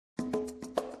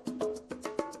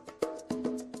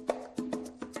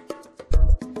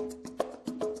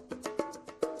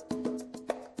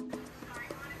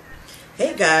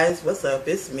Hey guys, what's up?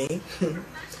 It's me.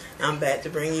 I'm back to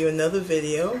bring you another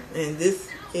video, and this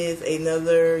is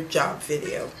another job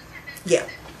video. Yeah.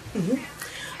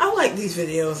 I like these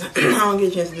videos. I don't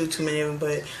get a chance to do too many of them,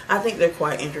 but I think they're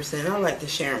quite interesting. I like to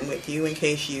share them with you in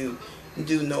case you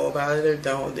do know about it or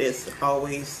don't. It's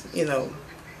always,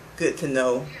 good to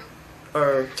know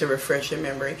or to refresh your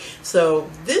memory. So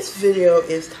this video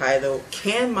is titled,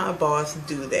 Can My Boss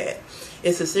Do That?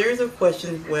 It's a series of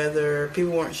questions whether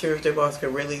people weren't sure if their boss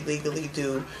could really legally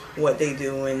do what they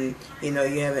do, and you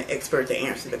have an expert to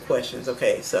answer the questions.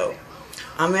 Okay, so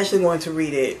I'm actually going to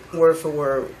read it word for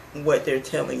word what they're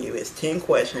telling you. It's 10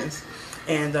 questions,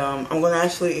 and I'm going to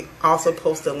actually also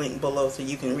post a link below so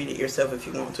you can read it yourself if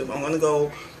you want to. But I'm going to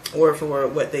go word for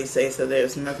word what they say so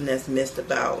there's nothing that's missed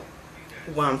about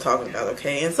what I'm talking about,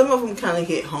 okay? And some of them kind of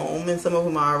hit home, and some of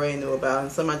them I already knew about,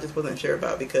 and some I just wasn't sure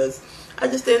about because I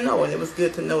just didn't know, and it was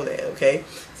good to know that, okay?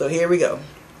 So here we go.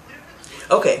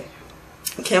 Okay,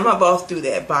 Can My Boss Do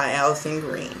That by Allison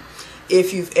Green.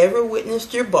 If you've ever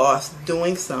witnessed your boss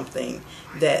doing something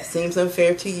that seems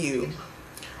unfair to you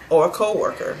or a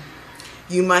coworker,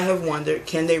 you might have wondered,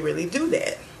 can they really do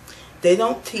that? They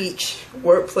don't teach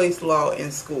workplace law in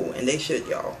school, and they should,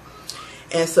 y'all.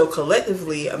 And so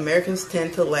collectively, Americans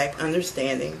tend to lack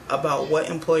understanding about what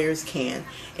employers can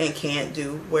and can't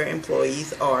do where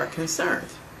employees are concerned.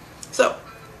 So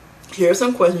here are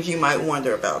some questions you might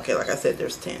wonder about. Okay, like I said,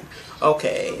 there's 10.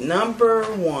 Okay, number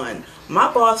 1.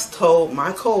 My boss told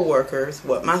my coworkers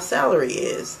what my salary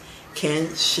is.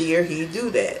 Can she or he do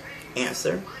that?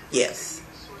 Answer, yes.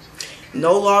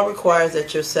 No law requires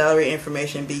that your salary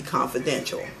information be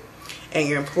confidential, and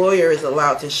your employer is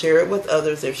allowed to share it with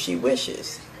others if she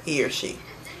wishes, he or she.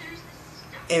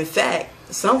 In fact,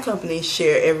 some companies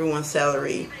share everyone's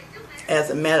salary as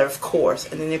a matter of course,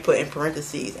 and then they put in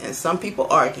parentheses, and some people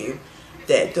argue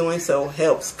that doing so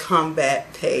helps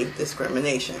combat pay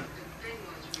discrimination.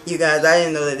 You guys, I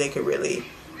didn't know that they could really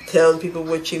tell people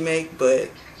what you make, but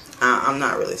I'm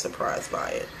not really surprised by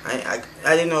it.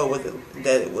 I didn't know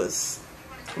that it was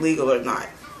legal or not.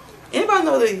 Anybody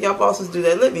know that y'all bosses do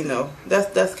that? Let me know.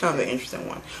 That's kind of an interesting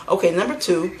one. Okay, number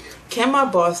 2. Can my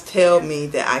boss tell me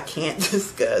that I can't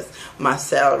discuss my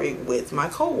salary with my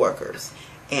coworkers?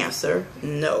 Answer,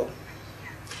 no.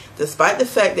 Despite the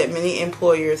fact that many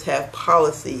employers have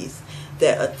policies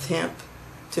that attempt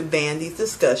to ban these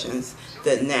discussions,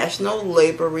 the National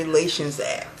Labor Relations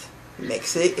Act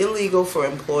makes it illegal for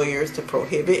employers to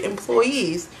prohibit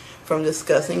employees from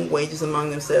discussing wages among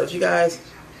themselves. You guys,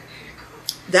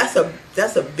 that's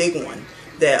a big one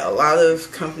that a lot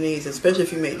of companies, especially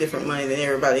if you make different money than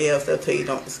everybody else, they'll tell you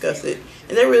don't discuss it,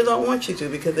 and they really don't want you to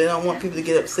because they don't want people to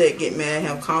get upset, get mad,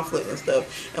 have conflict and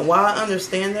stuff. And while I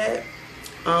understand that,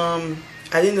 I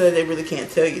didn't know that they really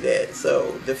can't tell you that.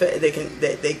 So the fact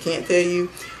that they can't tell you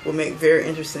will make very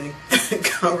interesting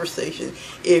conversation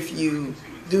if you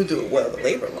do it. Well, the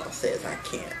labor law says I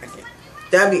can't.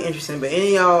 That'd be interesting. But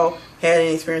any of y'all had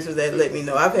any experience with that, let me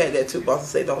know. I've had that too. Bosses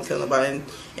say don't tell nobody,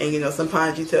 and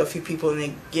sometimes you tell a few people and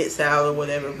it gets out or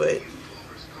whatever. But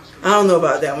I don't know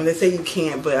about that one. They say you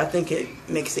can't, but I think it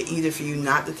makes it easier for you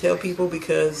not to tell people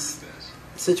because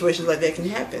situations like that can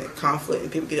happen, conflict,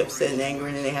 and people get upset and angry,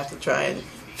 and then they have to try and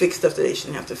fix stuff that they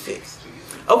shouldn't have to fix.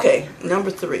 Okay,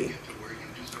 number 3.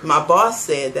 My boss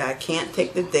said that I can't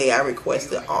take the day I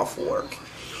requested off work,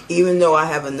 even though I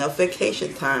have enough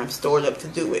vacation time stored up to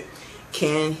do it.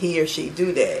 Can he or she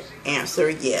do that? Answer,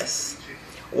 yes.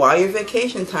 While your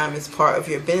vacation time is part of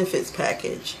your benefits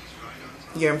package,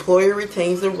 your employer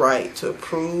retains the right to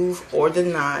approve or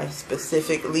deny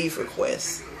specific leave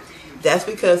requests. That's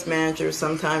because managers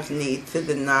sometimes need to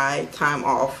deny time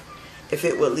off if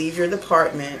it would leave your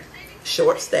department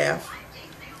short-staffed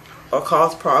or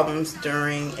cause problems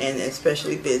during an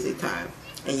especially busy time.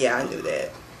 And yeah, I knew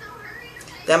that.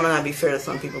 That might not be fair to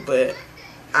some people, but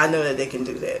I know that they can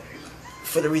do that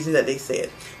for the reason that they said.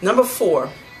 Number 4,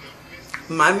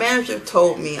 my manager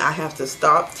told me I have to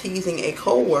stop teasing a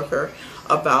coworker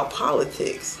about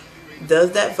politics.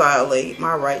 Does that violate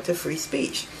my right to free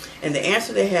speech? And the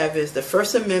answer they have is the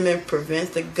First Amendment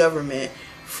prevents the government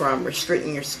from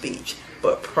restricting your speech,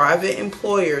 but private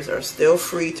employers are still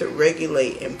free to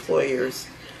regulate employees'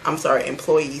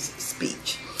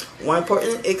 speech. One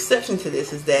important exception to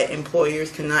this is that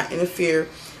employers cannot interfere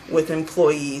with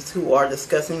employees who are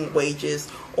discussing wages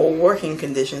or working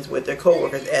conditions with their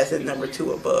coworkers, as in number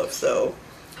 2 above. So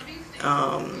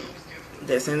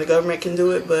they're saying the government can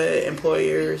do it, but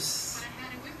employers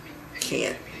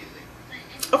can't.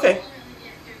 Okay.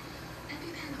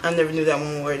 I never knew that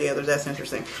one way or the other. That's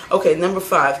interesting. Okay, number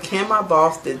 5. Can my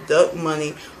boss deduct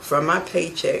money from my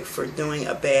paycheck for doing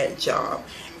a bad job?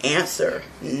 Answer: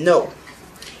 no.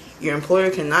 Your employer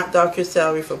cannot dock your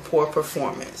salary for poor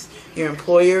performance. Your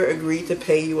employer agreed to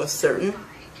pay you a certain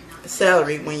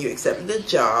salary when you accepted the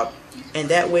job, and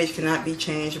that wage cannot be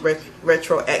changed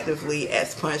retroactively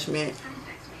as punishment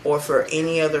or for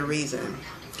any other reason.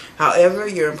 However,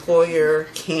 your employer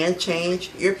can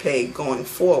change your pay going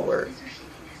forward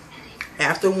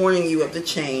after warning you of the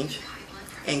change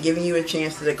and giving you a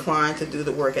chance to decline to do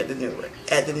the work at the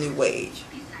new wage.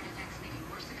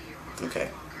 Okay,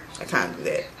 I kind of do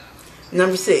that.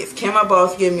 Number 6, can my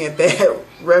boss give me a bad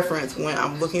reference when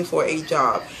I'm looking for a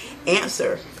job?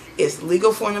 Answer: it's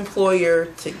legal for an employer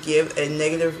to give a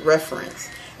negative reference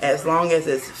as long as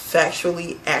it's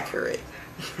factually accurate.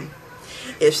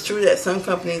 It's true that some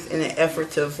companies, in an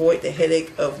effort to avoid the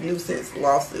headache of nuisance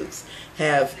lawsuits,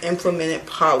 have implemented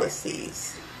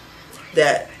policies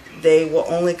that they will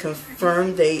only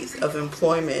confirm dates of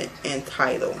employment and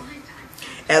title.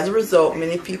 As a result,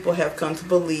 many people have come to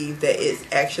believe that it's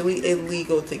actually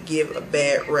illegal to give a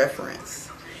bad reference.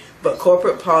 But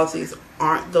corporate policies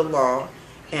aren't the law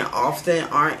and often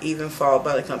aren't even followed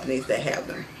by the companies that have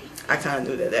them. I kind of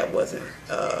knew that it wasn't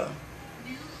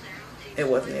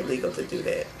illegal to do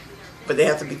that. But they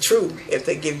have to be true if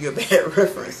they give you a bad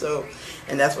reference. So,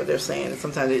 and that's what they're saying. And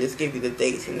sometimes they just give you the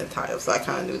dates and the title. So I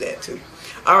kind of knew that too.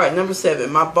 All right, number 7.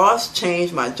 My boss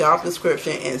changed my job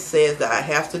description and says that I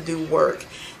have to do work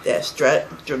that's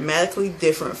dramatically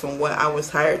different from what I was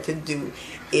hired to do.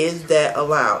 Is that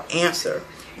allowed? Answer: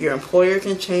 your employer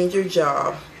can change your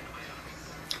job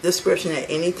description at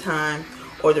any time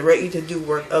or direct you to do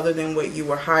work other than what you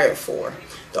were hired for.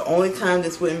 The only time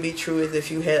this wouldn't be true is if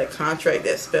you had a contract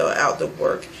that spelled out the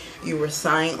work you were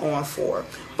signing on for.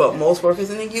 But most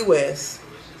workers in the U.S.,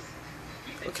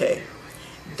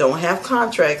 don't have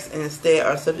contracts and instead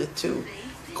are subject to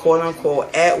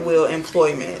quote-unquote at-will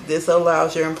employment. This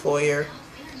allows your employer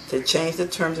to change the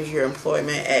terms of your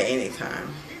employment at any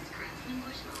time.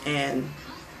 And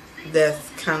that's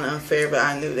kind of unfair, but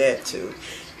I knew that too.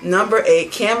 Number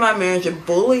 8, can my manager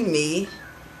bully me,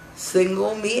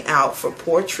 single me out for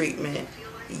poor treatment,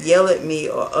 yell at me,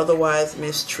 or otherwise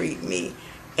mistreat me?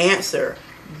 Answer: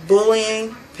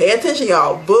 bullying, pay attention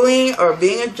y'all, bullying or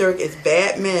being a jerk is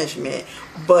bad management,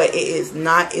 but it is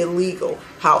not illegal.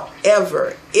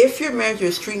 However, if your manager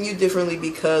is treating you differently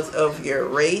because of your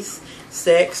race,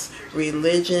 sex,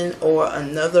 religion, or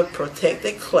another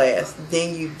protected class,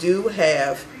 then you do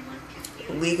have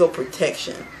legal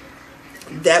protection.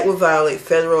 That would violate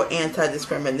federal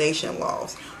anti-discrimination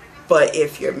laws. But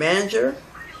if your manager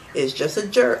is just a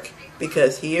jerk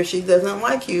because he or she doesn't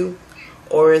like you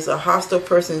or is a hostile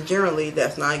person generally,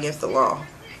 that's not against the law.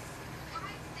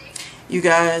 You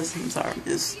guys, I'm sorry,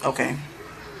 okay.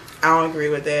 I don't agree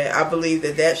with that. I believe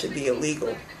that should be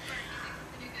illegal.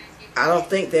 I don't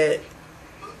think that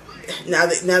now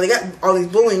they got all these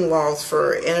bullying laws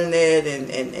for internet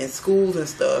and schools and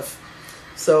stuff.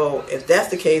 So if that's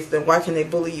the case, then why can they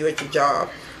bully you at your job?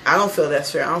 I don't feel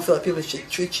that's fair. I don't feel like people should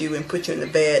treat you and put you in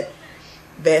a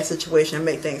bad situation and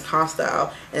make things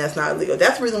hostile, and that's not illegal.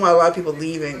 That's the reason why a lot of people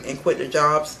leave and quit their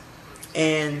jobs,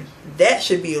 and that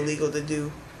should be illegal to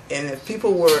do. And if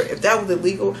that was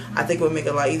illegal, I think it would make it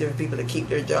a lot easier for people to keep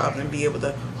their jobs and be able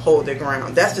to hold their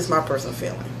ground. That's just my personal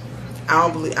feeling. I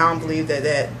don't believe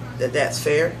that's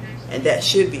fair, and that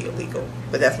should be illegal.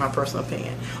 But that's my personal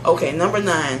opinion. Okay, number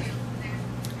 9.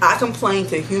 I complained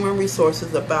to Human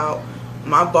Resources about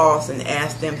my boss and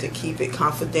asked them to keep it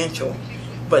confidential.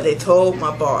 But they told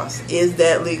my boss. Is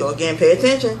that legal? Again, pay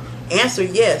attention. Answer: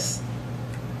 yes.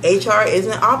 HR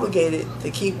isn't obligated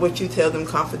to keep what you tell them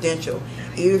confidential,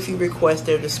 even if you request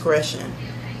their discretion.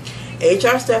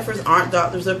 HR staffers aren't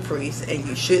doctors or priests, and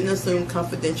you shouldn't assume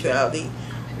confidentiality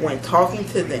when talking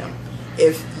to them.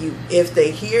 If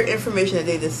they hear information that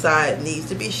they decide needs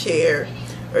to be shared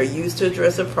or used to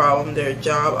address a problem, their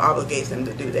job obligates them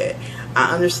to do that.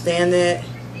 I understand that,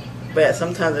 but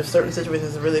sometimes if certain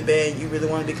situations are really bad and you really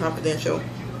want to be confidential,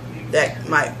 that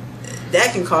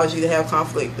can cause you to have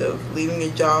conflict of leaving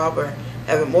your job or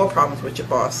having more problems with your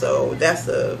boss. So that's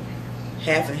a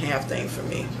half and half thing for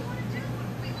me.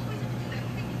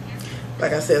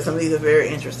 Like I said, some of these are very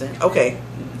interesting. Okay,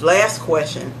 last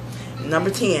question. Number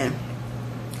 10.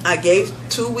 I gave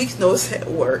 2 weeks notice at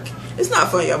work. It's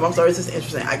not funny, y'all. I'm sorry, it's just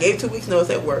interesting. I gave 2 weeks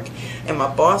notice at work, and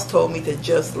my boss told me to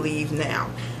just leave now.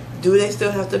 Do they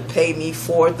still have to pay me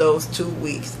for those 2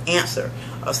 weeks? Answer: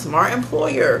 a smart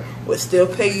employer would still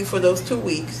pay you for those 2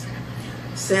 weeks,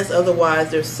 since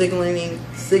otherwise they're signaling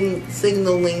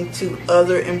to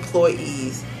other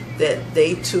employees that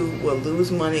they too will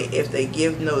lose money if they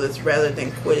give notice rather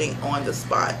than quitting on the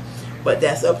spot. But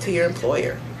that's up to your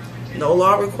employer. No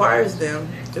law requires them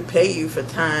to pay you for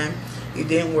time you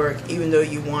didn't work, even though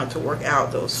you want to work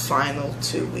out those final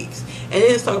 2 weeks. And then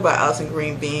let's talk about Allison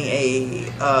Green being a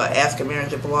Ask a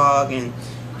Manager blog, and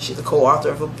she's a co-author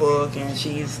of a book, and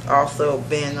she's also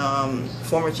been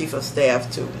former chief of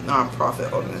staff to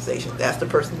nonprofit organizations. That's the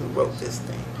person who wrote this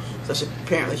thing. So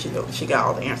apparently she got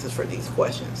all the answers for these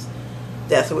questions.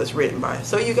 That's who it's written by.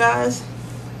 So you guys,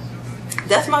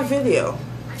 that's my video.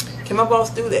 Can my boss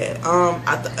do that?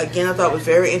 Again, I thought it was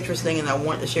very interesting, and I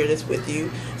wanted to share this with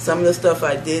you. Some of the stuff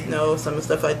I did know, some of the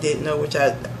stuff I didn't know, which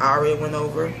I already went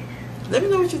over. Let me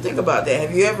know what you think about that.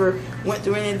 Have you ever went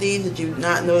through any of these? Did you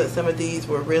not know that some of these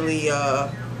were really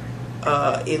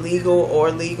illegal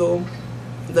or legal?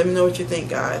 Let me know what you think,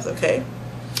 guys, okay?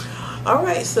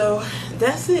 Alright, so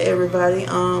that's it, everybody.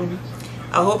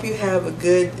 I hope you have a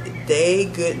good day,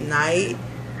 good night,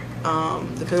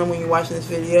 depending on when you're watching this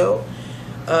video.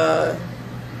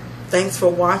 Thanks for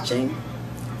watching.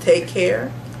 Take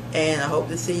care, and I hope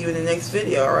to see you in the next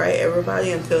video. Alright,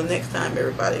 everybody? Until next time,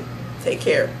 everybody. Take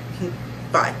care.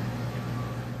 Bye.